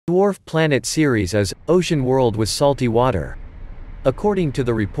Dwarf planet Ceres is ocean world with salty water. According to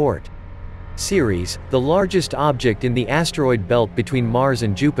the report, Ceres, the largest object in the asteroid belt between Mars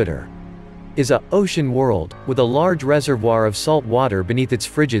and Jupiter, is a ocean world with a large reservoir of salt water beneath its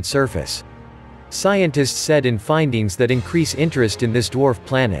frigid surface. Scientists said in findings that increase interest in this dwarf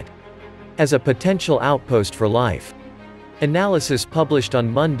planet as a potential outpost for life. Analysis published on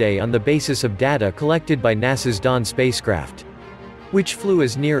Monday on the basis of data collected by NASA's Dawn spacecraft, which flew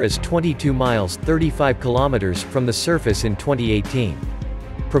as near as 22 miles (35 kilometers) from the surface in 2018,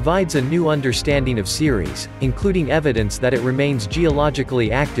 provides a new understanding of Ceres, including evidence that it remains geologically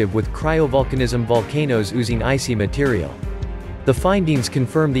active with cryovolcanism, volcanoes oozing icy material. The findings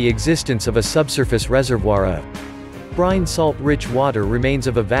confirm the existence of a subsurface reservoir of brine salt-rich water remains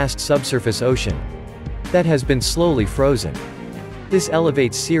of a vast subsurface ocean that has been slowly frozen. This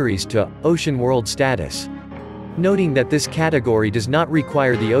elevates Ceres to ocean world status, noting that this category does not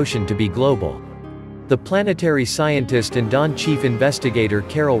require the ocean to be global. The planetary scientist and Dawn chief investigator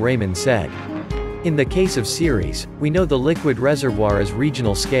Carol Raymond said, "In the case of Ceres, we know the liquid reservoir is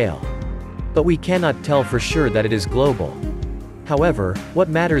regional scale, but we cannot tell for sure that it is global. However, what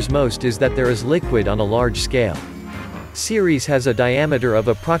matters most is that there is liquid on a large scale." Ceres has a diameter of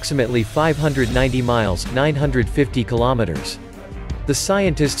approximately 590 miles (950 kilometers). The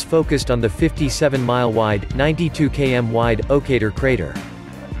scientists focused on the 57-mile-wide, 92 km wide Ocator crater,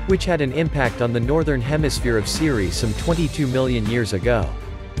 which had an impact on the northern hemisphere of Ceres some 22 million years ago.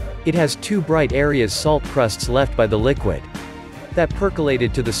 It has two bright areas, salt crusts left by the liquid that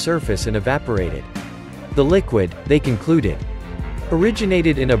percolated to the surface and evaporated. The liquid, they concluded,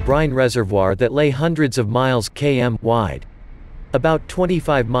 originated in a brine reservoir that lay hundreds of miles (km) wide, about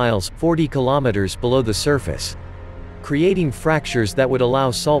 25 miles (40 kilometers) below the surface, creating fractures that would allow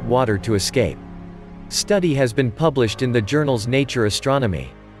salt water to escape. Study has been published in the journals Nature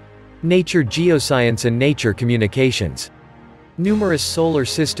Astronomy, Nature Geoscience and Nature Communications. Numerous solar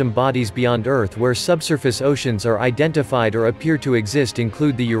system bodies beyond Earth where subsurface oceans are identified or appear to exist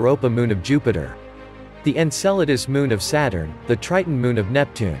include the Europa moon of Jupiter, the Enceladus moon of Saturn, the Triton moon of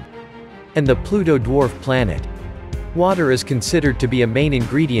Neptune, and the Pluto dwarf planet. Water is considered to be a main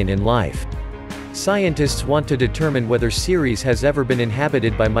ingredient in life. Scientists want to determine whether Ceres has ever been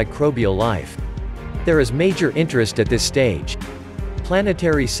inhabited by microbial life. There is major interest at this stage.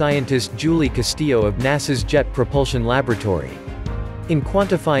 Planetary scientist Julie Castillo of NASA's Jet Propulsion Laboratory, in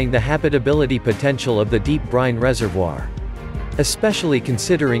quantifying the habitability potential of the deep brine reservoir, especially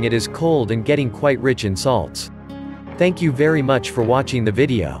considering it is cold and getting quite rich in salts. Thank you very much for watching the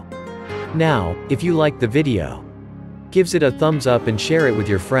video. Now, if you like the video, gives it a thumbs up and share it with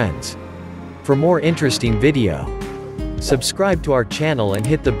your friends. For more interesting video, subscribe to our channel and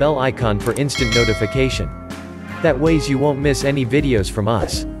hit the bell icon for instant notification. That ways you won't miss any videos from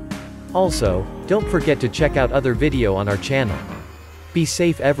us. Also, don't forget to check out other video on our channel. Be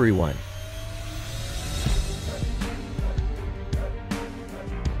safe everyone.